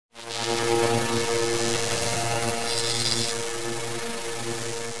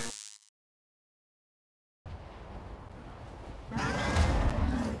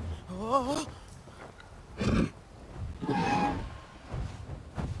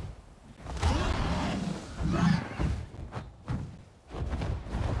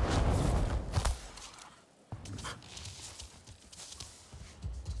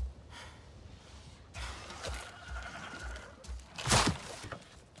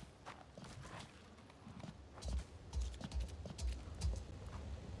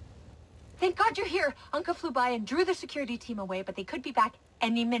Thank God you're here. Uncle flew by and drew the security team away, but they could be back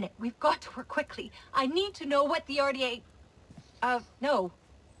any minute. We've got to work quickly. I need to know what the RDA... no.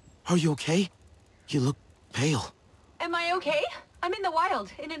 Are you okay? You look pale. Am I okay? I'm in the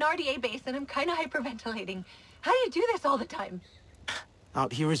wild, in an RDA base, and I'm kind of hyperventilating. How do you do this all the time?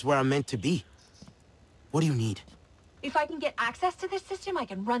 Out here is where I'm meant to be. What do you need? If I can get access to this system, I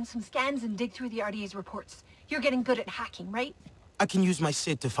can run some scans and dig through the RDA's reports. You're getting good at hacking, right? I can use my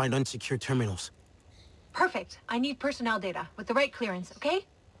SID to find unsecured terminals. Perfect. I need personnel data, with the right clearance, okay?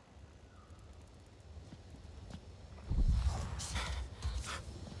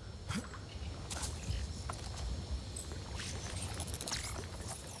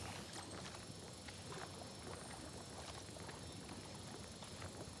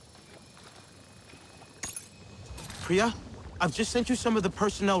 Priya, I've just sent you some of the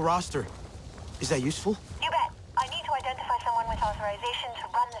personnel roster. Is that useful? You bet. I need to identify someone with authorization to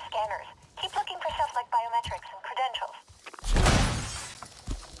run the scanners. Keep looking for stuff like biometrics and credentials.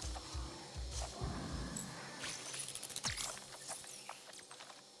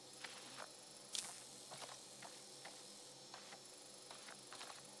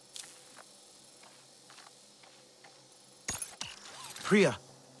 Priya,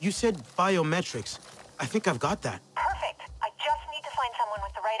 you said biometrics. I think I've got that. Perfect. I just need to find someone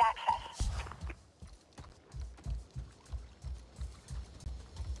with the right access.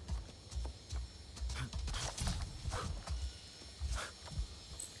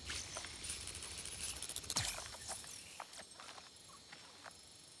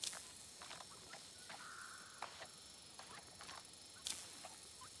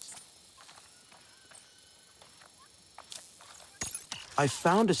 I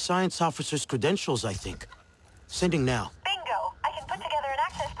found a science officer's credentials, I think. Sending now. Bingo! I can put together an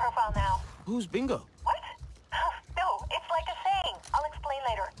access profile now. Who's bingo? What? No, it's like a saying. I'll explain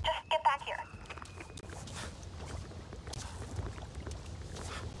later. Just get back here.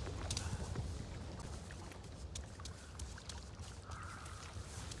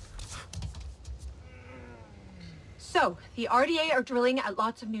 So, the RDA are drilling at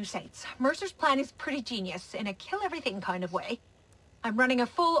lots of new sites. Mercer's plan is pretty genius, in a kill-everything kind of way. I'm running a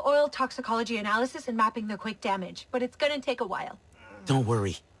full oil toxicology analysis and mapping the quake damage, but it's gonna take a while. Don't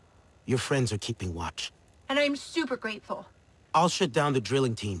worry. Your friends are keeping watch. And I'm super grateful. I'll shut down the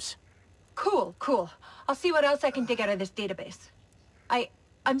drilling teams. Cool, cool. I'll see what else I can dig out of this database.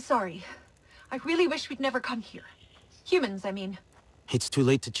 I'm sorry. I really wish we'd never come here. Humans, I mean. It's too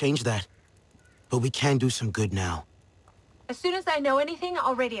late to change that. But we can do some good now. As soon as I know anything,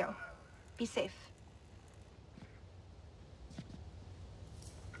 I'll radio. Be safe.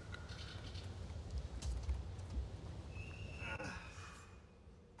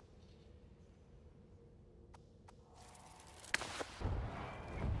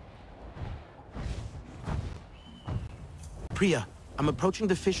 Priya, I'm approaching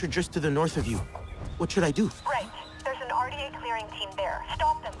the fissure just to the north of you. What should I do? Right. There's an RDA clearing team there.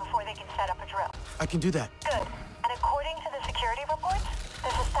 Stop them before they can set up a drill. I can do that. Good. And according to the security reports,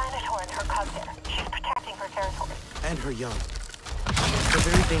 there's a Senator and her cub there. She's protecting her territory. And her young. They're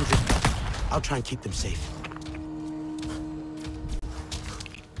very dangerous. I'll try and keep them safe.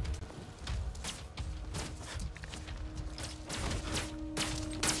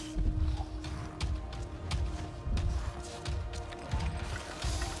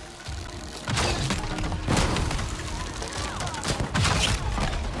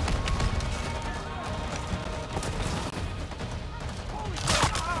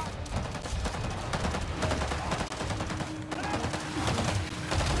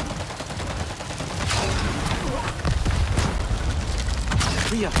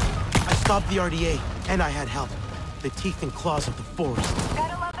 Priya, I stopped the RDA, and I had help. The teeth and claws of the forest.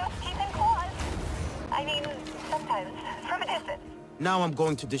 Gotta love those teeth and claws. I mean, sometimes, from a distance. Now I'm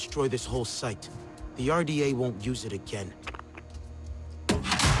going to destroy this whole site. The RDA won't use it again.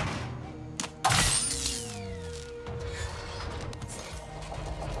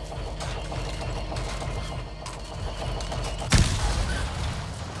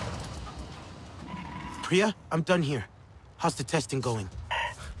 Priya, I'm done here. How's the testing going?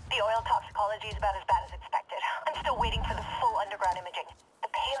 The oil toxicology is about as bad as expected. I'm still waiting for the full underground imaging. The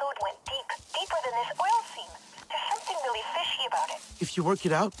payload went deep, deeper than this oil seam. There's something really fishy about it. If you work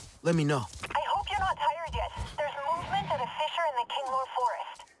it out, let me know. I hope you're not tired yet. There's movement at a fissure in the Kinglore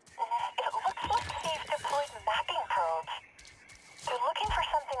Forest. It looks like they've deployed mapping probes. They're looking for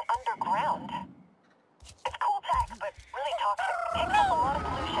something underground. It's cool tech, but really toxic. Picks up a lot of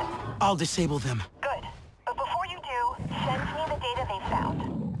pollution. I'll disable them. Good. But before you do, send me the data they found.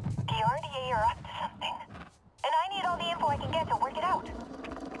 The RDA are up to something. And I need all the info I can get to work it out.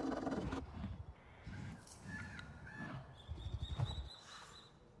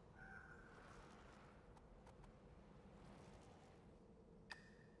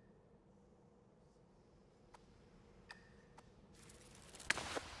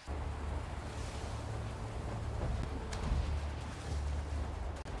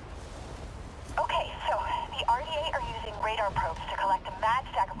 radar probes to collect a mad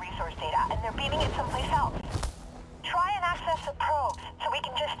stack of resource data, and they're beaming it someplace else. Try and access the probes, so we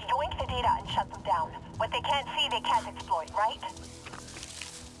can just yoink the data and shut them down. What they can't see, they can't exploit, right?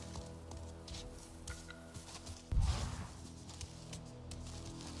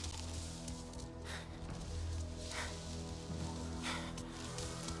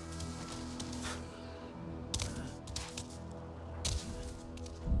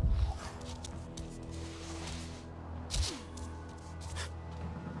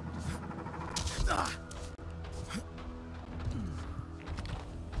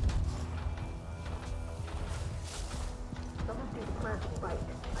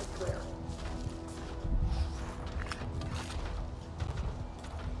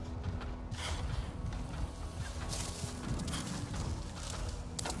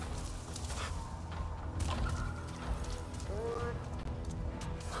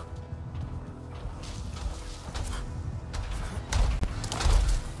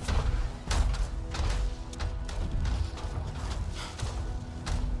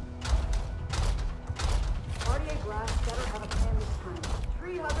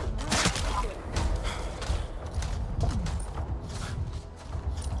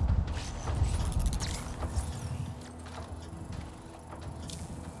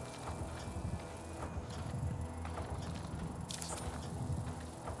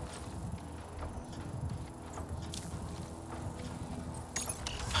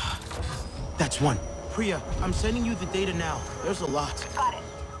 That's one. Priya, I'm sending you the data now. There's a lot. Got it.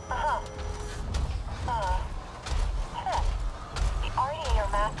 The RDA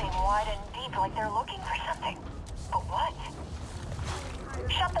are mapping wide and deep like they're looking for something. But what?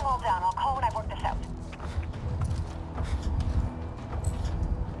 Shut them all down. I'll call when I've worked this out.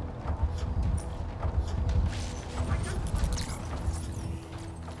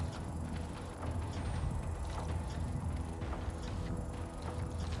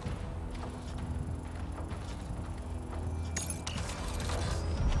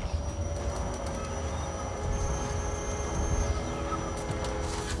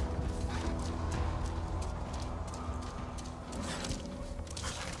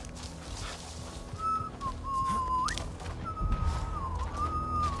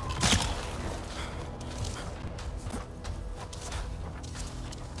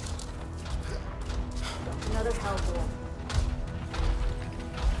 Another hellhole.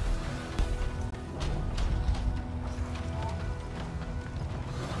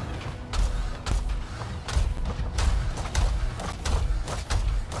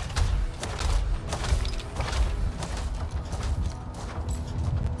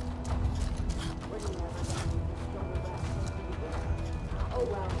 Oh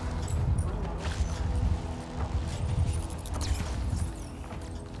well.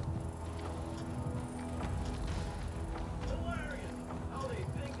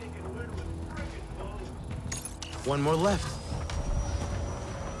 One more left.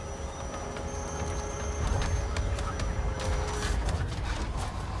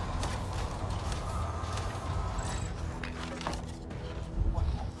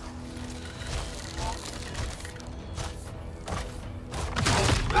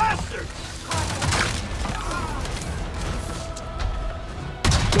 Bastard!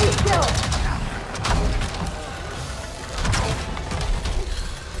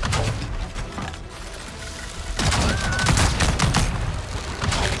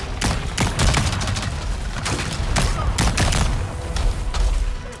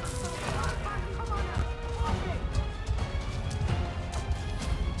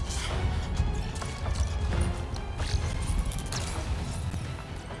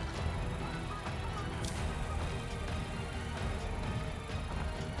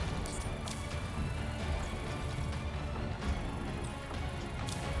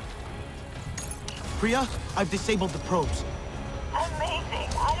 Priya, I've disabled the probes. Amazing.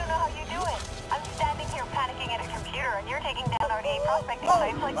 I don't know how you do it. I'm standing here panicking at a computer, and you're taking down RDA prospecting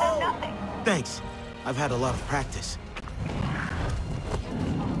sites like they're nothing. Thanks. I've had a lot of practice.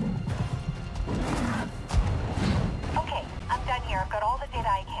 Okay, I'm done here. I've got all the data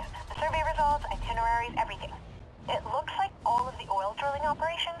I can. The survey results, itineraries, everything. It looks like all of the oil drilling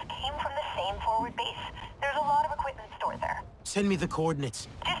operations came from the same forward base. There's a lot of equipment stored there. Send me the coordinates.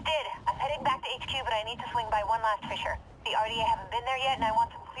 Just did. I'm heading back to HQ, but I need to swing by one last fisher. The RDA haven't been there yet, and I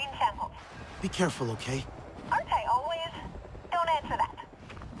want some clean samples. Be careful, okay? Aren't I always? Don't answer that.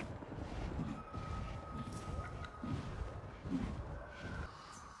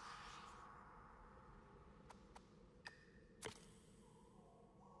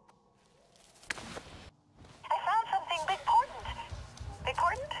 I found something big-portant.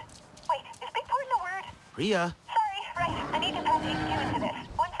 Big-portant? Wait, is big-portant a word? Priya. Sorry, right. I need to patch HQ into this.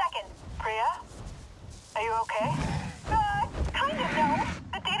 1 second. Priya? Are you okay? Kind of, no.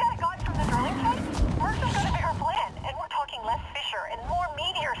 The data I got from the drilling site, Mercer's got a bigger plan, and we're talking less fissure and more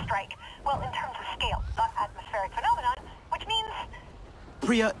meteor strike. Well, in terms of scale, not atmospheric phenomenon, which means...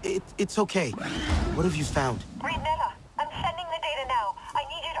 Priya, it's okay. What have you found? Read Meta. I'm sending the data now. I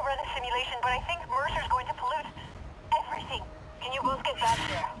need you to run a simulation, but I think Mercer's going to pollute everything. Can you both get back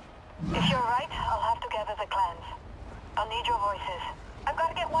there? If you're right, I'll have to gather the clans. I'll need your voices. I've got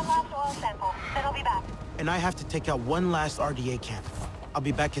to get one last oil sample, then I'll be back. And I have to take out one last RDA camp. I'll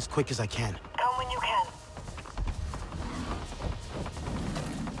be back as quick as I can. Come when you can.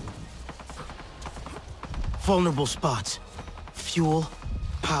 Vulnerable spots. Fuel,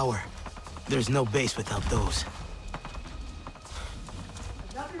 power. There's no base without those.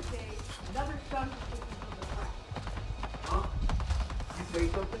 Another day, another sun sticking from the crack. Huh? You say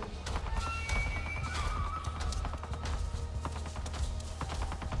something?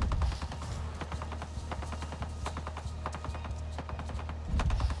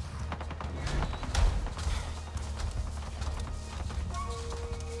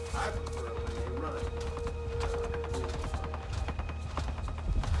 I prefer when they run.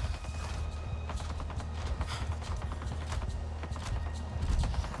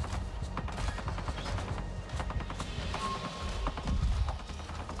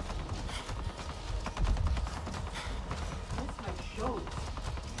 That's my show.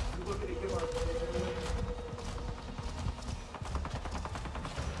 You looking to give our...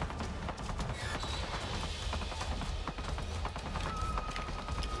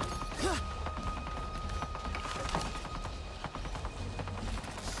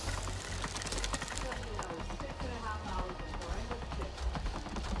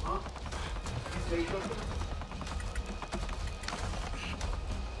 Huh? You say something?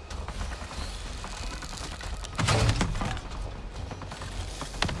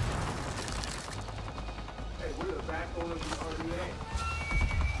 Hey, we're the backbone of the RDA.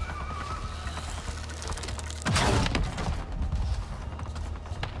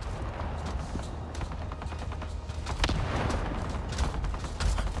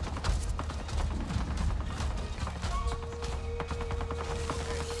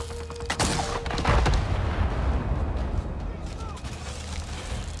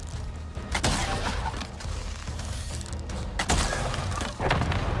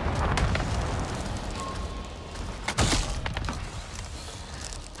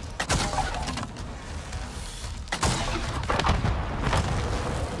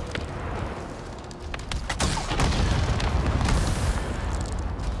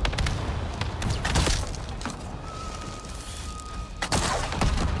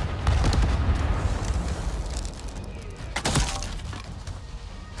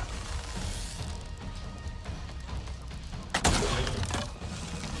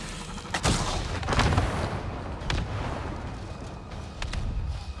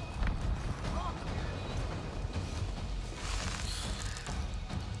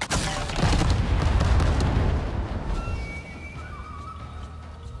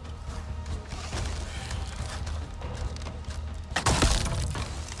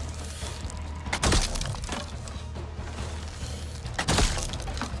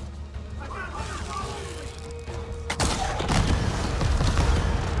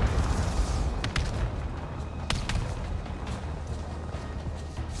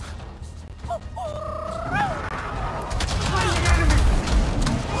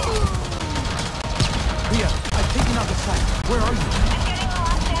 Priya, I've taken out the site. Where are you? I'm getting the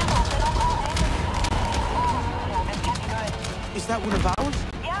last sample, then I'll call in. Yeah, this can't be good. Is that one of ours?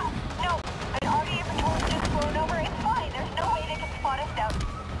 Yeah, no. An RDA patrol's just flown over. It's fine. There's no way they can spot us down.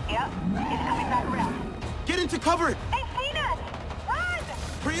 Yeah, it's coming back around. Get into cover! They've seen us! Run!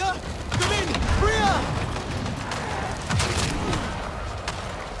 Priya! Come in! Priya!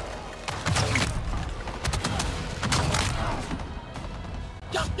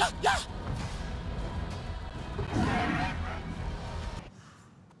 Yeah, yeah, yeah!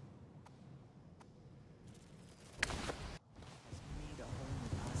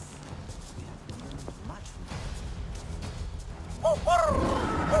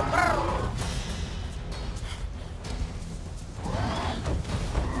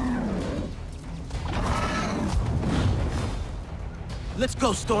 Let's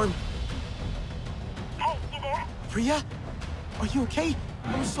go, Storm. Hey, you there? Priya? Are you okay?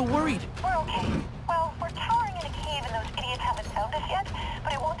 I was so worried. We're okay. Well, we're towering in a cave and those idiots haven't found us yet,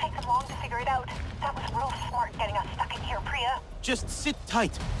 but it won't take them long to figure it out. That was real smart getting us stuck in here, Priya. Just sit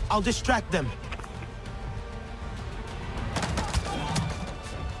tight. I'll distract them.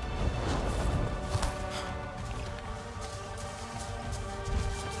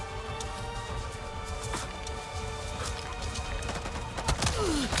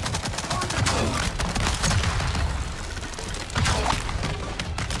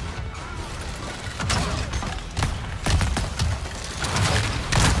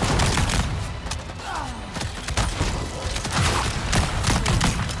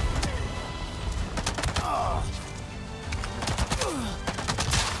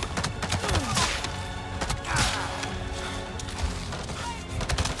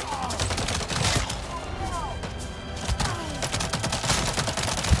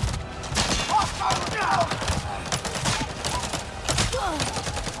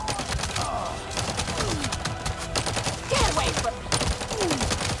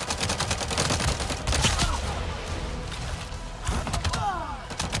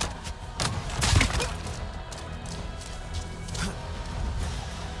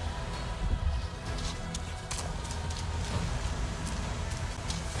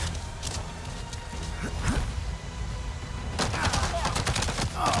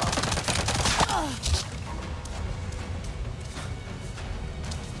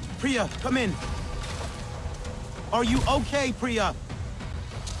 Priya, come in. Are you okay, Priya?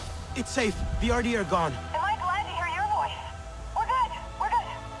 It's safe. The RDA are gone. Am I glad to hear your voice? We're good. We're good.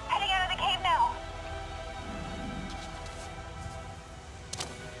 Heading out of the cave now.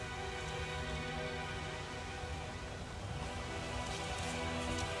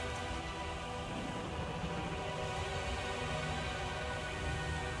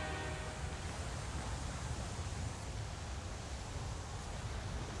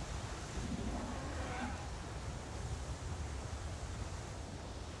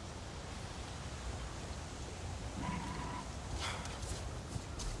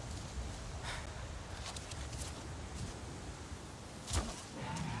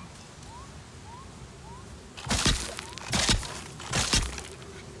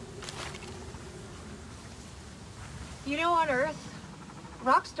 You know, on Earth,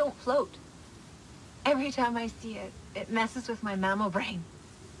 rocks don't float. Every time I see it, it messes with my mammal brain.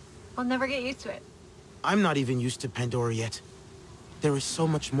 I'll never get used to it. I'm not even used to Pandora yet. There is so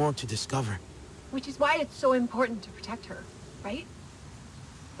much more to discover. Which is why it's so important to protect her, right?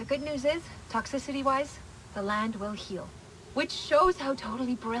 The good news is, toxicity-wise, the land will heal. Which shows how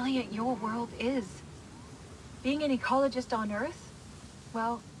totally brilliant your world is. Being an ecologist on Earth,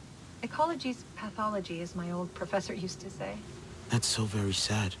 well, ecology's pathology, as my old professor used to say. That's so very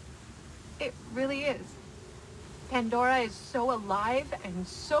sad. It really is. Pandora is so alive and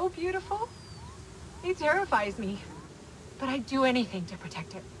so beautiful. It terrifies me. But I'd do anything to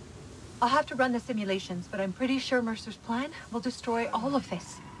protect it. I'll have to run the simulations, but I'm pretty sure Mercer's plan will destroy all of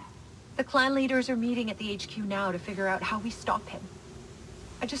this. The clan leaders are meeting at the HQ now to figure out how we stop him.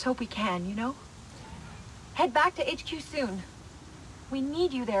 I just hope we can, you know? Head back to HQ soon. We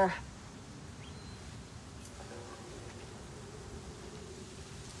need you there.